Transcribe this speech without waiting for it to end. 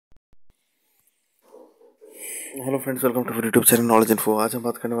Hello friends, welcome to YouTube channel knowledge info. आज हम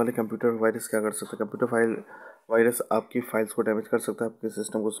बात करने वाले कंप्यूटर वायरस क्या कर सकते हैं। कंप्यूटर फाइल वायरस आपकी फाइल्स को डैमेज कर सकता है, आपके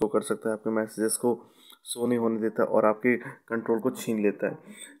सिस्टम को स्लो कर सकता है, आपके मैसेजेस को शो नहीं होने देता और आपके कंट्रोल को छीन लेता है।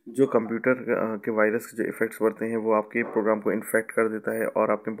 जो कंप्यूटर के वायरस के जो इफेक्ट्स बढ़ते हैं वो आपके प्रोग्राम को इन्फेक्ट कर देता है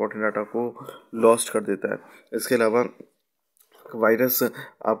और आपके इंपॉर्टेंट डाटा को लॉस्ट कर देता है। इसके अलावा वायरस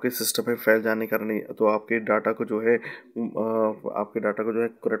आपके सिस्टम में फैल जाने के कारण तो आपके डाटा को जो है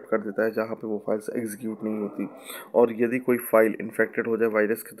करप्ट कर देता है, जहाँ पे वो फाइल्स एग्जीक्यूट नहीं होती। और यदि कोई फाइल इन्फेक्टेड हो जाए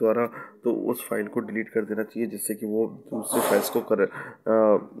वायरस के द्वारा तो उस फाइल को डिलीट कर देना चाहिए, जिससे कि वो दूसरे फाइल्स को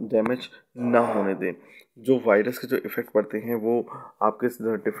डैमेज ना होने दें। जो वायरस के जो इफ़ेक्ट पड़ते हैं वो आपके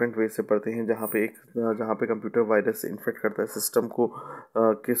डिफरेंट वे से पड़ते हैं, जहाँ पे कंप्यूटर वायरस से इन्फेक्ट करता है सिस्टम को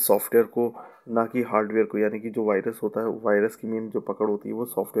के सॉफ्टवेयर को, ना कि हार्डवेयर को। यानी कि जो वायरस होता है, वायरस की मेन जो पकड़ होती है वो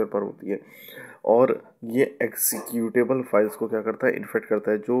सॉफ्टवेयर पर होती है। और ये एग्जीक्यूटेबल फाइल्स को क्या करता है, इन्फेक्ट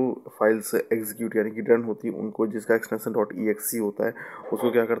करता है। जो फाइल्स एग्जीक्यूट यानी कि रन होती है उनको, जिसका एक्सटेंशन .exe होता है,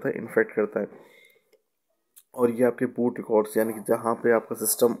 उसको क्या करता है, इन्फेक्ट करता है। और ये आपके बूट रिकॉर्ड्स, यानी कि जहाँ पे आपका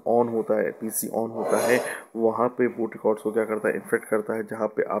सिस्टम ऑन होता है, पीसी ऑन होता है, वहाँ पे बूट रिकॉर्ड्स को क्या करता है, इन्फेक्ट करता है, जहाँ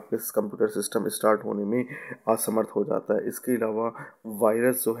पे आपके कंप्यूटर सिस्टम स्टार्ट होने में असमर्थ हो जाता है। इसके अलावा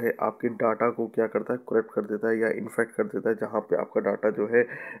वायरस जो है आपके डाटा को क्या करता है, करप्ट कर देता है या इन्फेक्ट कर देता है, जहाँ पे आपका डाटा जो है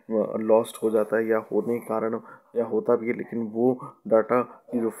लॉस्ट हो जाता है या होने के कारण, या होता भी है लेकिन वो डाटा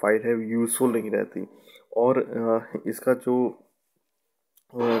की जो फाइल है यूज़फुल नहीं रहती। और इसका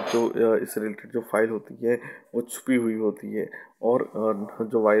इससे रिलेटेड जो फाइल होती है वो छुपी हुई होती है। और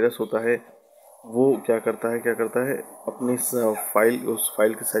जो वायरस होता है वो क्या करता है अपनी फाइल, उस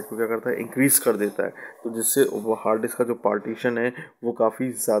फाइल के साइज को क्या करता है, इंक्रीज कर देता है। तो जिससे वो हार्ड डिस्क का जो पार्टीशन है वो काफ़ी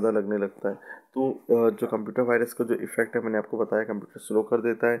ज़्यादा लगने लगता है। तो जो कंप्यूटर वायरस का जो इफेक्ट है, मैंने आपको बताया, कंप्यूटर स्लो कर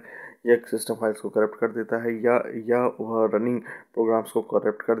देता है, या सिस्टम फाइल्स को करप्ट कर देता है, या रनिंग प्रोग्राम्स को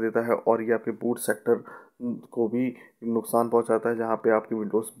करप्ट कर देता है, और ये आपके बूट सेक्टर को भी नुकसान पहुंचाता है, जहां पे आपकी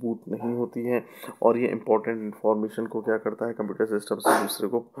विंडोज़ बूट नहीं होती है। और ये इंपॉर्टेंट इन्फॉर्मेशन को क्या करता है, कंप्यूटर सिस्टम से दूसरे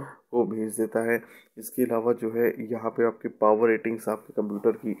को भेज देता है। इसके अलावा जो है यहाँ पे आपकी पावर रेटिंग्स आपके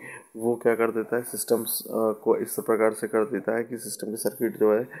कंप्यूटर की, वो क्या कर देता है, सिस्टम्स को इस प्रकार से कर देता है कि सिस्टम के सर्किट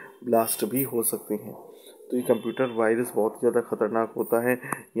जो है ब्लास्ट भी हो सकते हैं। तो ये कंप्यूटर वायरस बहुत ज़्यादा खतरनाक होता है।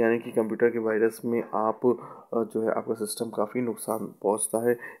 यानी कि कंप्यूटर के वायरस में आप जो है आपका सिस्टम काफ़ी नुकसान पहुंचता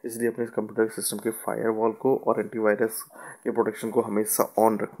है। इसलिए अपने कंप्यूटर सिस्टम के फायरवॉल को और एंटीवायरस के प्रोटेक्शन को हमेशा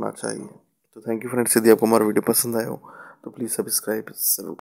ऑन रखना चाहिए। तो थैंक यू फ्रेंड्स, यदि आपको हमारा वीडियो पसंद आया हो तो प्लीज़ सब्सक्राइब जरूर।